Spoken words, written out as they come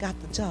got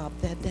the job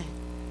that day.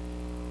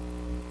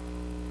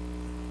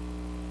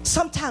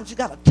 Sometimes you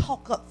got to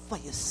talk up for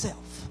yourself.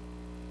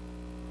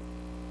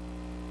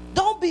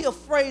 Don't be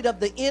afraid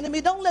of the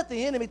enemy. Don't let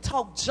the enemy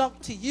talk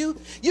junk to you.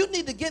 You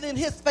need to get in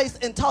his face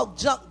and talk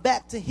junk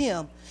back to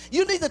him.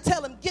 You need to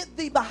tell him, get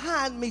thee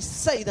behind me,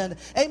 Satan.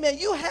 Amen.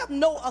 You have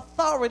no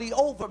authority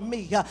over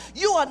me.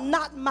 You are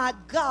not my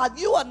God.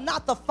 You are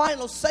not the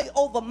final say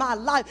over my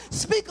life.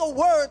 Speak a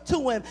word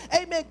to him.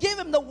 Amen. Give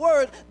him the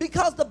word,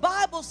 because the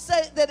Bible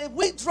says that if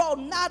we draw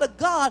nigh to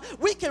God,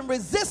 we can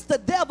resist the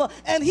devil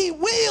and he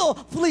will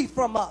flee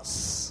from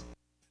us.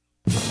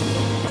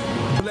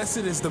 Blessed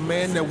is the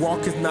man that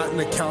walketh not in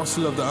the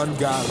counsel of the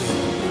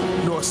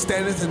ungodly, nor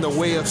standeth in the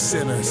way of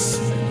sinners,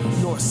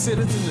 nor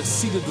sitteth in the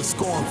seat of the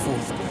scornful.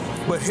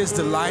 But his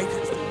delight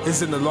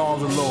is in the law of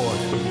the Lord,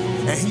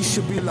 and he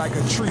shall be like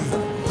a tree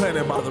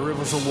planted by the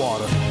rivers of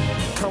water.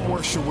 Come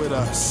worship with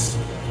us.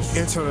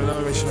 Enter the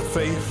denomination of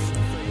faith,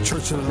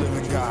 Church of the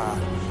Living God,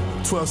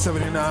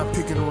 1279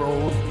 Pickens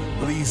Road,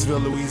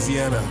 Leesville,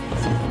 Louisiana,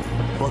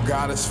 where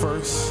God is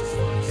first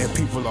and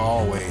people are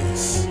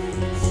always.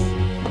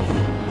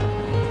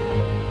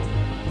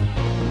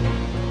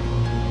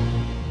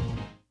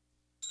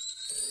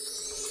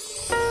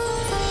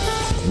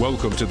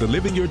 Welcome to the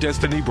Living Your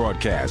Destiny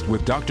broadcast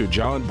with Dr.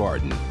 John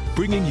Barton,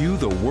 bringing you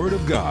the Word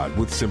of God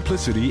with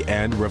simplicity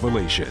and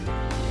revelation.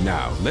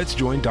 Now, let's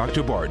join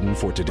Dr. Barton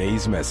for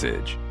today's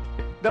message.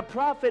 The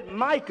prophet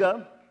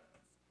Micah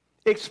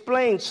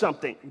explained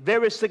something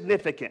very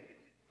significant.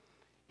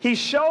 He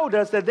showed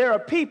us that there are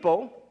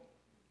people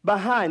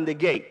behind the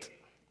gate.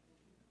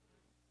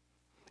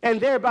 And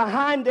they're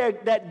behind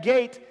that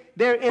gate,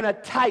 they're in a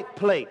tight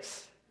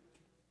place.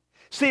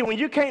 See, when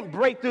you can't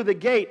break through the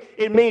gate,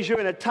 it means you're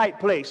in a tight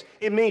place.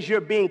 It means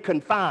you're being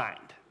confined.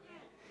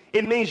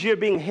 It means you're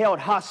being held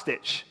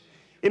hostage.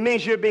 It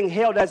means you're being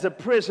held as a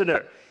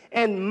prisoner.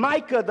 And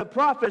Micah, the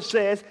prophet,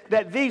 says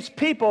that these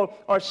people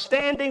are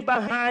standing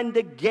behind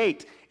the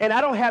gate. And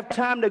I don't have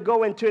time to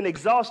go into an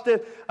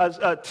exhaustive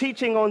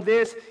teaching on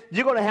this.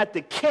 You're going to have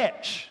to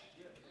catch.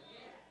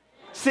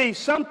 See,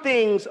 some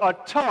things are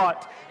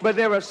taught, but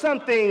there are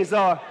some things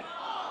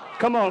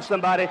come on,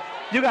 somebody.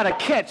 You got to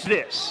catch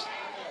this.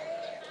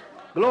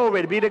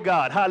 Glory be to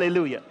God.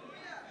 Hallelujah.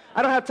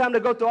 I don't have time to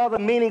go through all the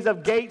meanings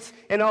of gates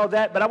and all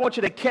that, but I want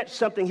you to catch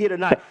something here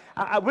tonight.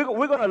 We're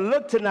going to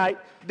look tonight.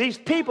 These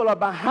people are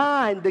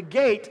behind the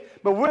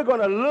gate, but we're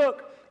going to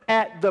look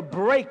at the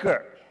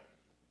breaker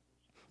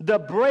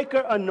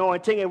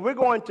anointing, and we're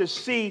going to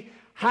see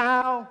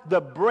how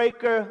the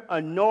breaker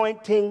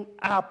anointing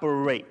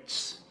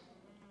operates.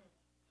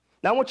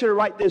 Now, I want you to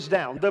write this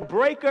down. The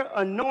breaker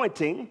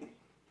anointing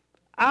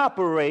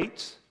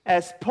operates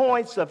as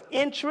points of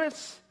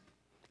interest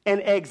and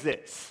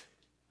exits.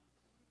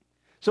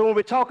 So when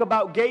we talk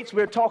about gates,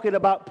 we're talking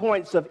about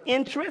points of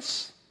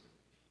interest,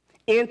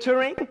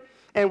 entering,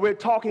 and we're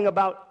talking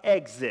about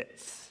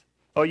exits.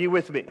 Are you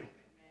with me?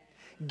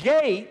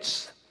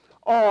 Gates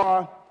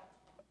are,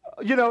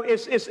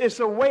 it's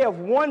a way of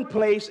one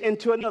place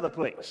into another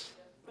place.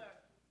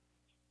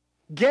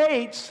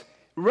 Gates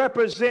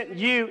represent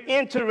you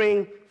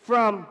entering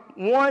from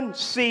one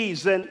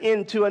season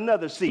into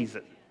another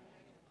season.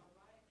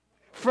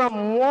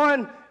 From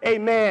one,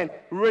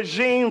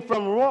 regime,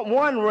 from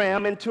one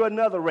realm into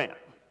another realm.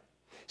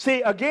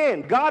 See,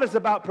 again, God is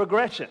about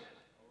progression.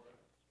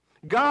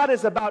 God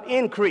is about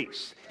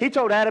increase. He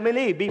told Adam and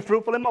Eve, be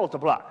fruitful and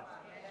multiply.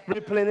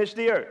 Replenish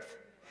the earth.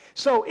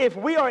 So if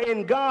we are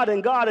in God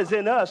and God is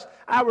in us,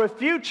 our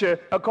future,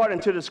 according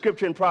to the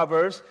scripture in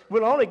Proverbs,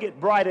 will only get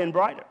brighter and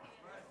brighter.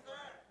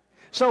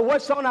 So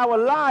what's on our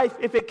life,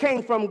 if it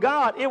came from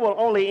God, it will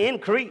only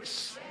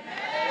increase.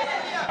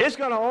 It's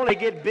going to only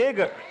get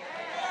bigger.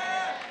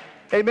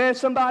 Amen,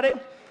 somebody?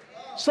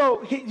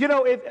 So,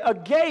 if a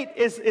gate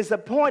is a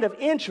point of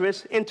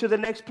interest into the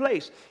next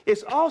place,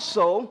 it's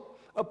also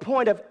a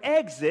point of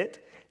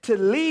exit to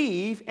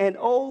leave an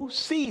old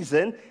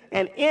season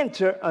and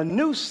enter a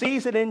new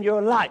season in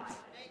your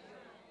life.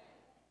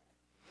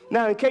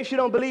 Now, in case you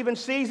don't believe in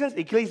seasons,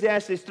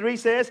 Ecclesiastes 3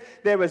 says,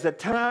 there is a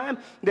time,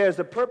 there's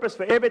a purpose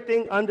for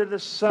everything under the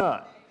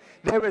sun.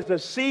 There is a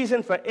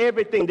season for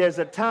everything. There's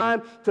a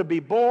time to be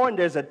born.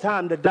 There's a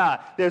time to die.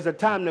 There's a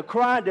time to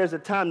cry. There's a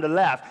time to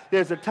laugh.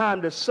 There's a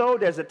time to sow.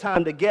 There's a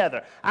time to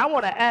gather. I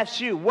want to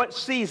ask you, what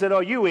season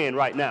are you in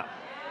right now?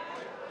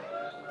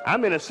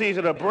 I'm in a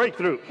season of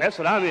breakthrough. That's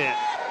what I'm in.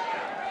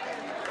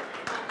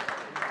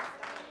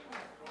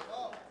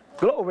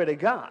 Glory to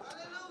God.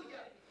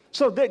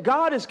 So that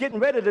God is getting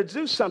ready to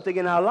do something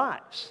in our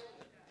lives.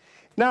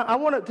 Now, I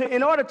want to,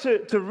 in order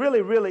to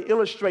really, really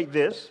illustrate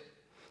this,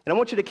 and I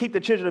want you to keep the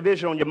children of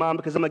Israel on your mind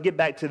because I'm going to get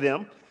back to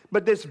them.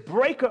 But this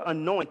breaker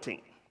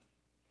anointing,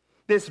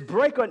 this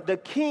breaker, the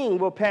king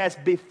will pass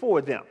before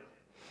them.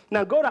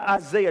 Now go to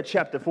Isaiah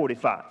chapter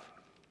 45.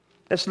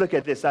 Let's look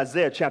at this,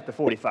 Isaiah chapter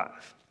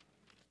 45.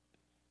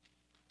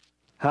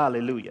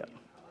 Hallelujah.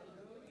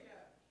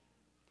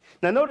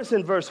 Now notice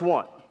in verse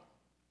 1.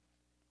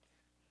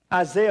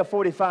 Isaiah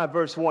 45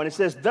 verse 1. It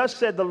says, thus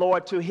said the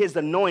Lord to his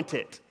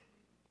anointed.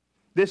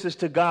 This is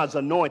to God's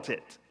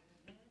anointed.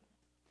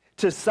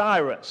 to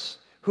Cyrus,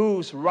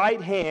 whose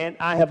right hand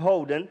I have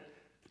holden,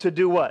 to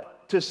do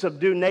what? To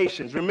subdue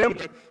nations.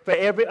 Remember, for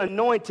every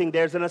anointing,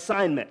 there's an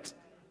assignment.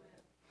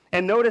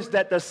 And notice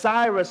that the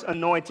Cyrus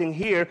anointing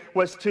here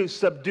was to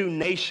subdue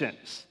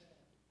nations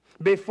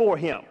before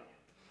him.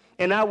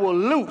 And I will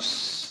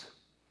loose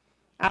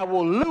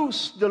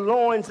the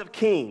loins of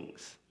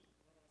kings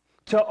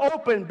to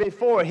open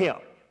before him.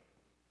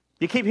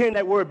 You keep hearing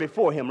that word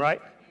before him,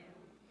 right?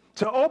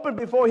 To open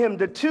before him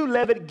the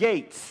two-levied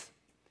gates,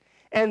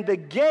 and the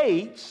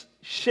gates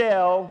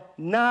shall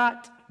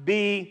not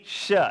be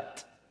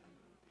shut.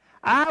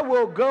 I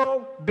will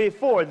go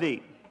before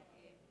thee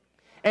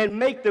and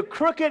make the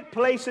crooked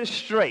places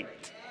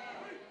straight.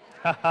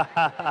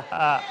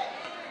 I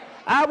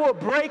will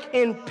break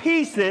in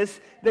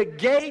pieces the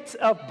gates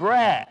of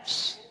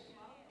brass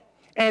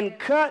and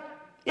cut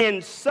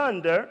in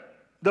sunder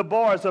the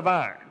bars of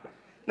iron.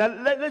 Now,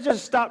 let's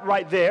just stop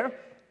right there,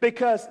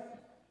 because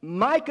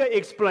Micah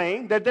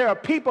explained that there are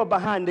people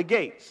behind the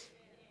gates.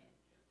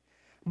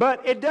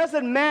 But it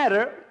doesn't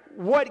matter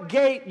what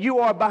gate you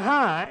are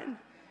behind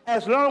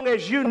as long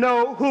as you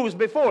know who's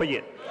before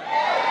you.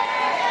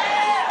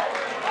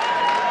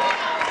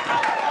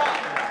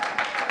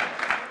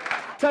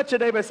 Touch your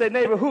neighbor and say,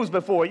 neighbor, who's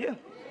before you?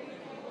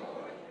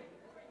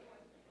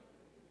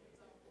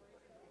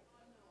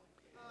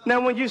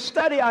 Now, when you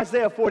study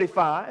Isaiah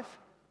 45,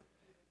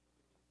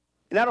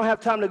 and I don't have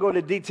time to go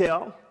into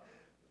detail,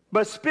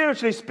 but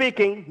spiritually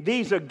speaking,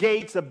 these are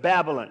gates of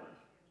Babylon.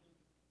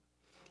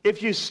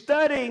 If you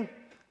study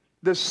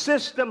the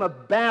system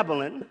of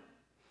Babylon,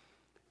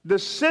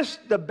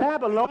 the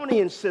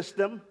Babylonian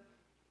system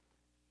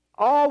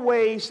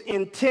always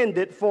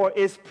intended for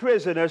its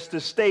prisoners to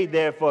stay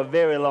there for a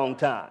very long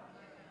time.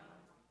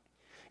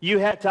 You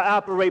had to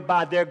operate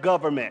by their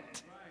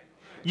government.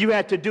 You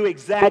had to do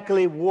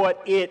exactly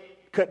what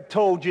it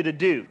told you to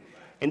do.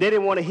 And they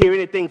didn't want to hear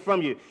anything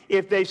from you.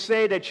 If they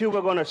say that you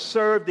were going to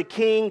serve the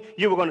king,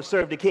 you were going to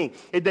serve the king.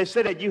 If they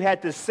said that you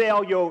had to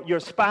sell your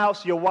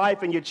spouse, your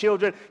wife, and your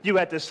children, you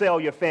had to sell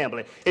your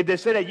family. If they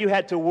said that you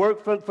had to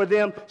work for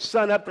them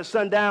sun up to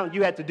sundown,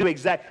 you had to do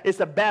exactly. It's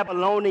a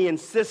Babylonian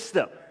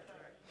system.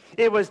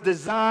 It was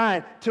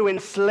designed to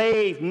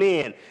enslave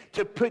men,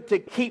 to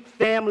keep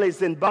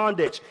families in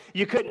bondage.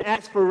 You couldn't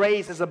ask for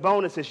raises or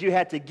bonuses. You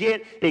had to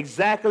get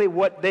exactly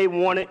what they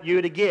wanted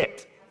you to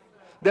get.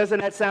 Doesn't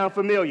that sound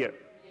familiar?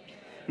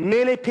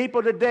 Many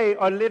people today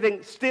are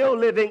still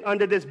living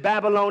under this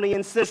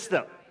Babylonian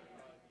system.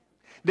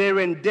 They're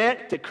in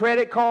debt to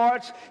credit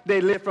cards.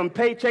 They live from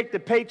paycheck to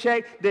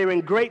paycheck. They're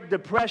in Great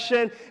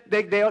Depression.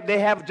 They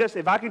have just,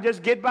 if I can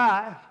just get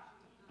by,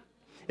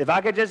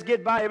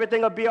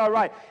 everything will be all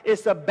right.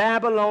 It's a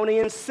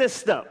Babylonian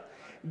system.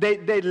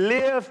 They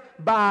live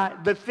by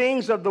the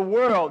things of the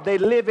world. They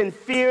live in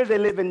fear. They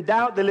live in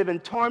doubt. They live in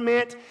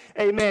torment.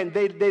 Amen.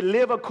 They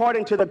live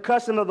according to the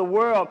custom of the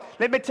world.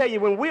 Let me tell you,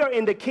 when we are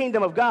in the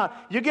kingdom of God,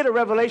 you get a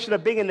revelation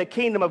of being in the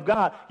kingdom of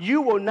God.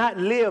 You will not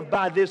live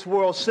by this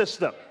world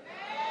system.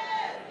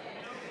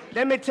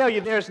 Let me tell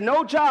you, there's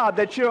no job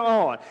that you're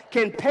on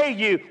can pay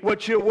you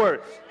what you're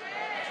worth.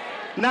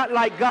 Not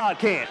like God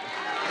can.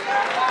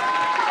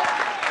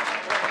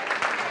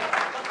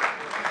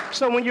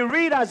 So when you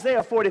read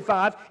Isaiah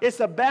 45, it's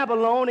a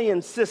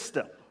Babylonian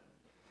system.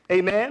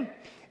 Amen?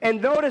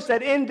 And notice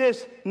that in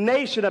this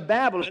nation of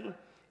Babylon,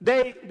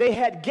 they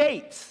had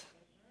gates.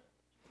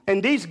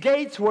 And these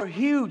gates were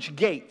huge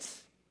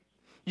gates.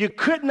 You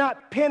could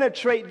not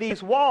penetrate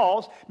these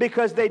walls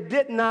because they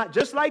did not,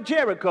 just like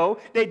Jericho,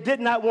 they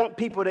did not want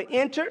people to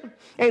enter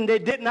and they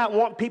did not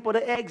want people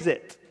to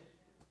exit.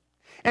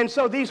 And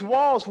so these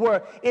walls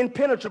were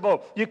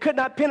impenetrable. You could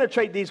not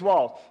penetrate these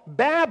walls.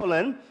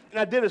 Babylon, and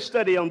I did a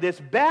study on this,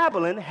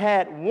 Babylon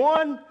had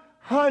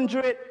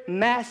 100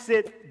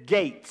 massive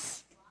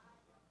gates.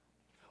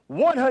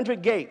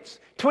 100 gates,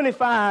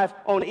 25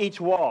 on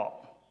each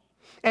wall.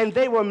 And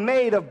they were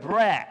made of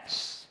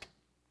brass.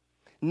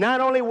 Not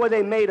only were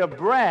they made of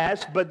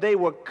brass, but they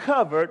were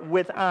covered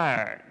with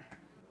iron.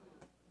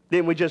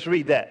 Didn't we just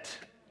read that?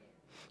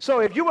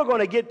 So if you were going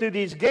to get through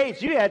these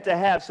gates, you had to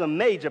have some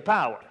major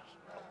power.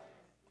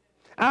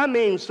 I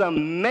mean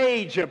some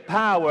major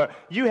power.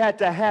 You had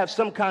to have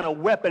some kind of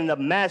weapon of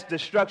mass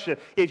destruction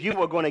if you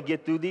were going to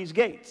get through these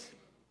gates.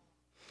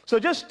 So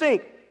just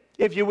think,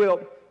 if you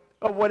will,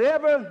 of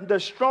whatever the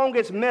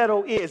strongest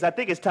metal is. I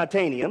think it's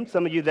titanium.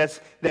 Some of you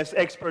that's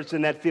experts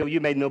in that field,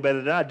 you may know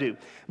better than I do.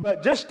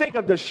 But just think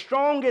of the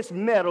strongest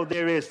metal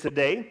there is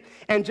today,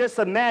 and just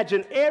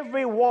imagine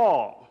every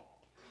wall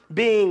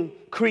being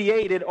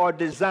created or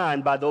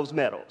designed by those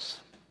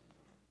metals.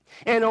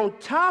 And on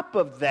top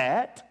of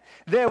that,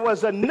 there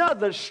was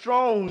another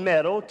strong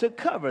metal to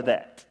cover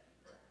that.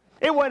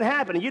 It wasn't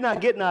happening. You're not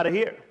getting out of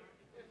here.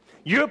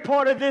 You're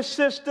part of this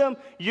system.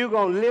 You're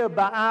going to live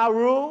by our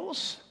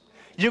rules.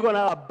 You're going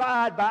to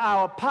abide by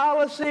our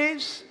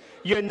policies.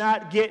 You're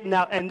not getting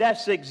out. And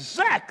that's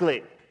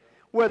exactly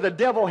where the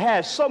devil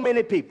has so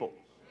many people.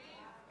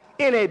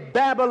 In a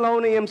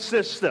Babylonian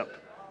system.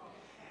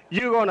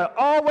 You're going to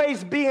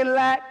always be in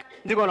lack.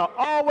 You're going to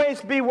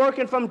always be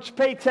working from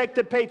paycheck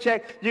to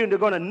paycheck. You're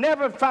going to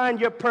never find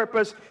your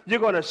purpose. You're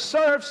going to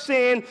serve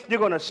sin. You're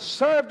going to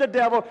serve the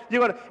devil.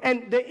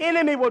 And the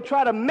enemy will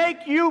try to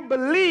make you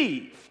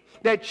believe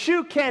that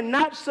you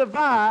cannot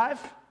survive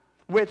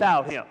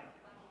without him.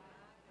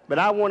 But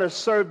I want to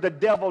serve the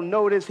devil.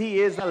 Notice he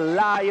is a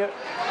liar.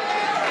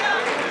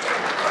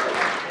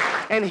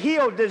 And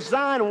he'll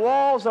design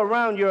walls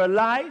around your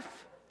life.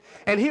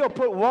 And he'll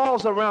put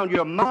walls around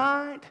your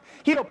mind.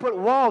 He'll put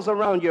walls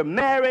around your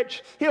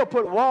marriage. He'll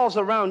put walls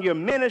around your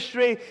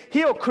ministry.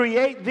 He'll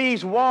create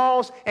these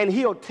walls, and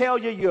he'll tell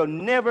you you'll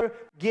never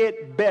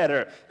get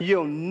better.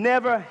 You'll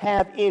never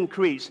have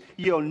increase.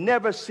 You'll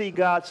never see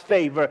God's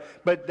favor.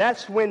 But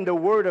that's when the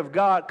word of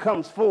God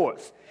comes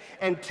forth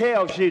and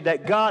tells you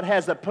that God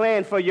has a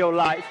plan for your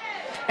life.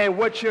 And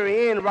what you're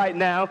in right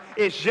now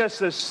is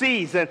just a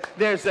season.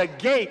 There's a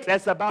gate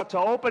that's about to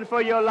open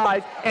for your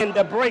life, and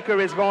the breaker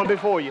is going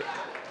before you.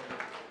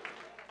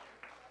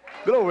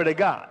 Glory to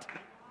God.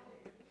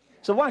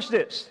 So watch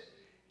this.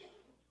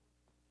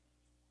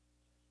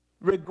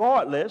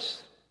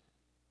 Regardless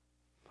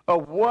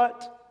of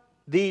what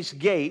these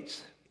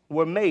gates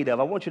were made of,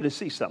 I want you to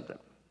see something.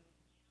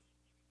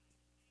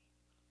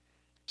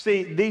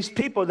 See, these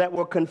people that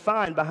were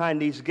confined behind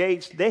these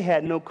gates, they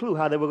had no clue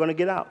how they were going to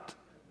get out.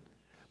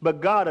 But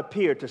God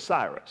appeared to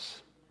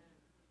Cyrus.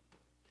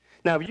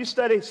 Now, if you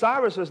study,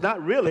 Cyrus was not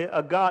really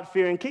a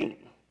God-fearing king.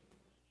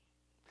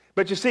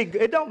 But you see,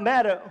 it don't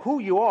matter who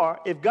you are.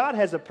 If God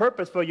has a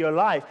purpose for your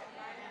life,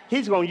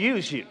 he's going to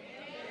use you.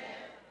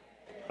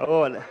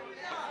 Oh, and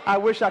I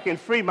wish I can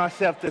free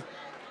myself to.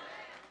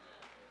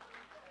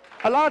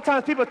 A lot of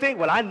times people think,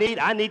 well, I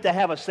need to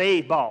have a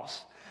saved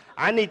boss.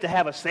 I need to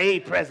have a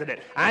saved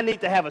president. I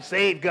need to have a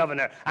saved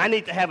governor. I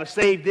need to have a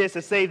saved this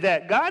and saved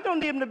that. God don't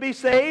need them to be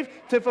saved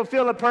to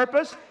fulfill a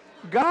purpose.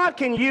 God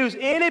can use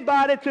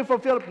anybody to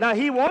fulfill it. Now,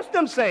 he wants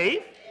them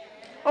saved.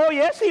 Oh,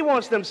 yes, he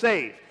wants them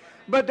saved.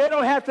 But they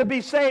don't have to be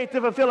saved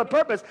to fulfill a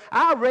purpose.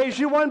 I'll raise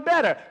you one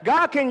better.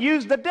 God can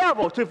use the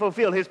devil to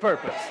fulfill his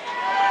purpose.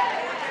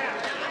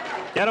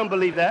 Y'all don't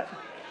believe that?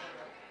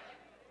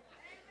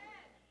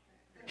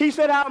 He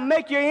said, I'll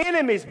make your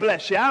enemies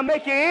bless you. I'll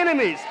make your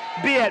enemies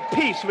be at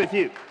peace with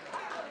you.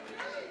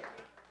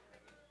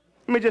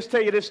 Let me just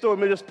tell you this story.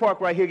 Let me just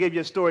park right here, give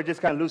you a story,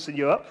 just kind of loosen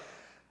you up.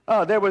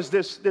 There was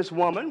this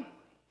woman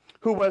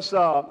who was,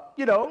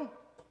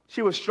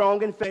 she was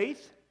strong in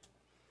faith.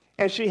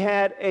 And she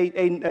had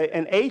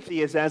an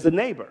atheist as a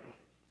neighbor.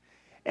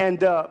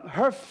 And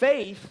her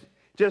faith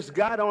just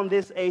got on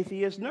this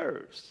atheist's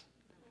nerves.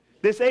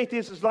 This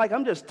atheist is like,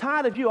 I'm just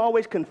tired of you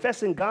always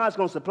confessing God's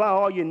going to supply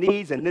all your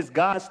needs and this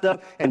God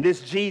stuff and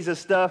this Jesus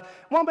stuff.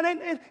 Well, but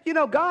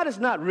God is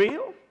not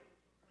real.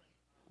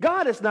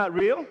 God is not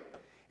real.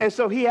 And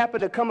so he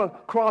happened to come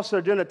across her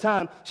during the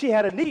time she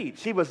had a need.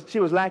 She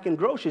was lacking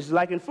groceries,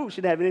 lacking food. She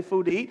didn't have any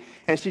food to eat.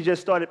 And she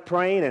just started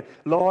praying. And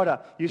Lord,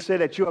 you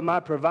said that you are my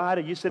provider.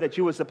 You said that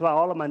you would supply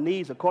all of my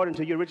needs according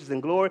to your riches and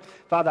glory.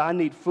 Father, I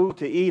need food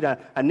to eat. I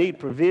need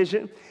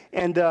provision.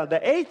 And the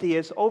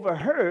atheist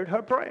overheard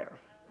her prayer.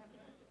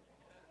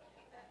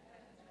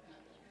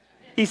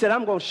 He said,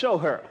 I'm going to show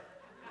her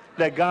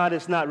that God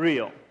is not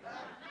real.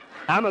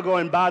 I'm going to go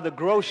and buy the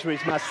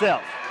groceries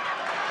myself.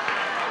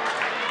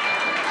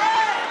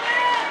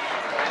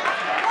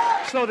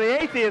 So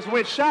the atheist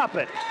went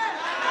shopping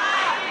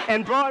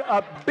and brought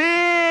a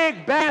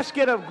big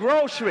basket of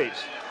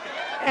groceries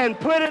and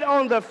put it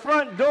on the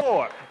front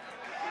door.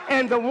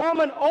 And the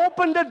woman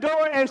opened the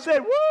door and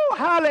said, woo,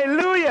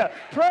 hallelujah,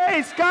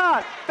 praise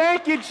God,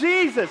 thank you,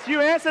 Jesus, you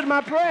answered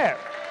my prayer.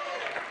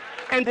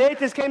 And the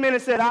atheist came in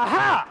and said,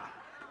 aha,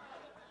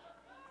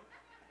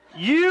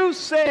 you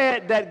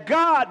said that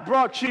God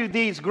brought you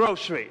these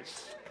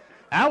groceries.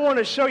 I want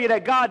to show you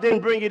that God didn't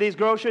bring you these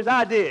groceries,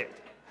 I did.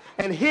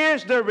 And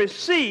here's the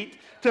receipt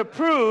to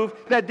prove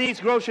that these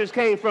groceries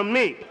came from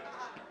me.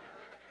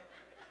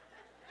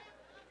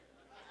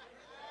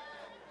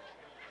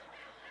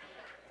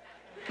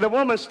 The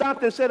woman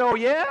stopped and said, oh,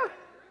 yeah?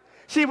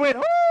 She went,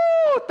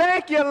 oh,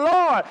 thank you,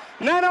 Lord.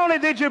 Not only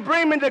did you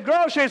bring me the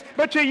groceries,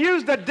 but you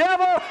used the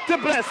devil to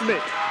bless me.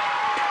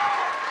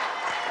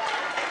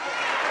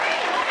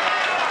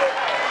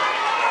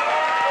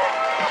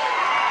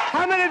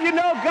 How many of you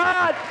know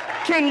God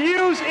can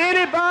use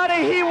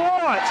anybody he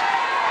wants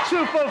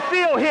to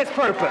fulfill his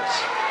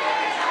purpose?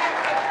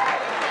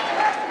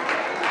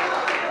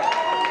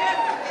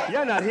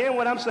 You're not hearing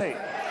what I'm saying.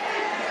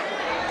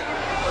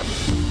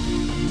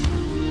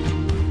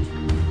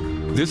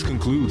 This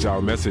concludes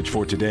our message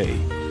for today.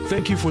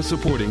 Thank you for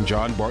supporting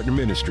John Barton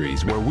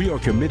Ministries, where we are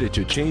committed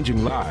to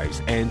changing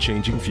lives and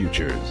changing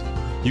futures.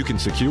 You can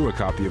secure a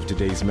copy of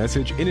today's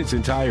message in its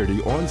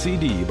entirety on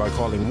CD by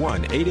calling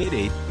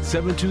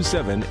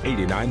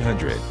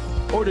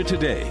 1-888-727-8900. Order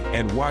today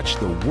and watch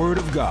the Word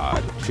of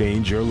God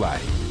change your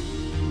life.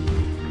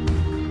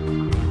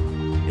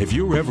 If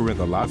you're ever in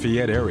the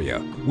Lafayette area,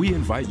 we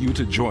invite you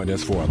to join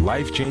us for a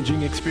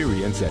life-changing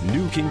experience at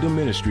New Kingdom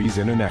Ministries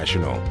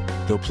International,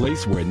 the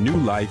place where new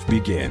life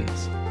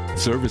begins.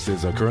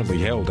 Services are currently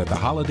held at the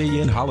Holiday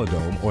Inn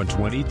Holidome on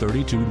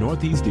 2032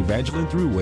 Northeast Evangeline Thruway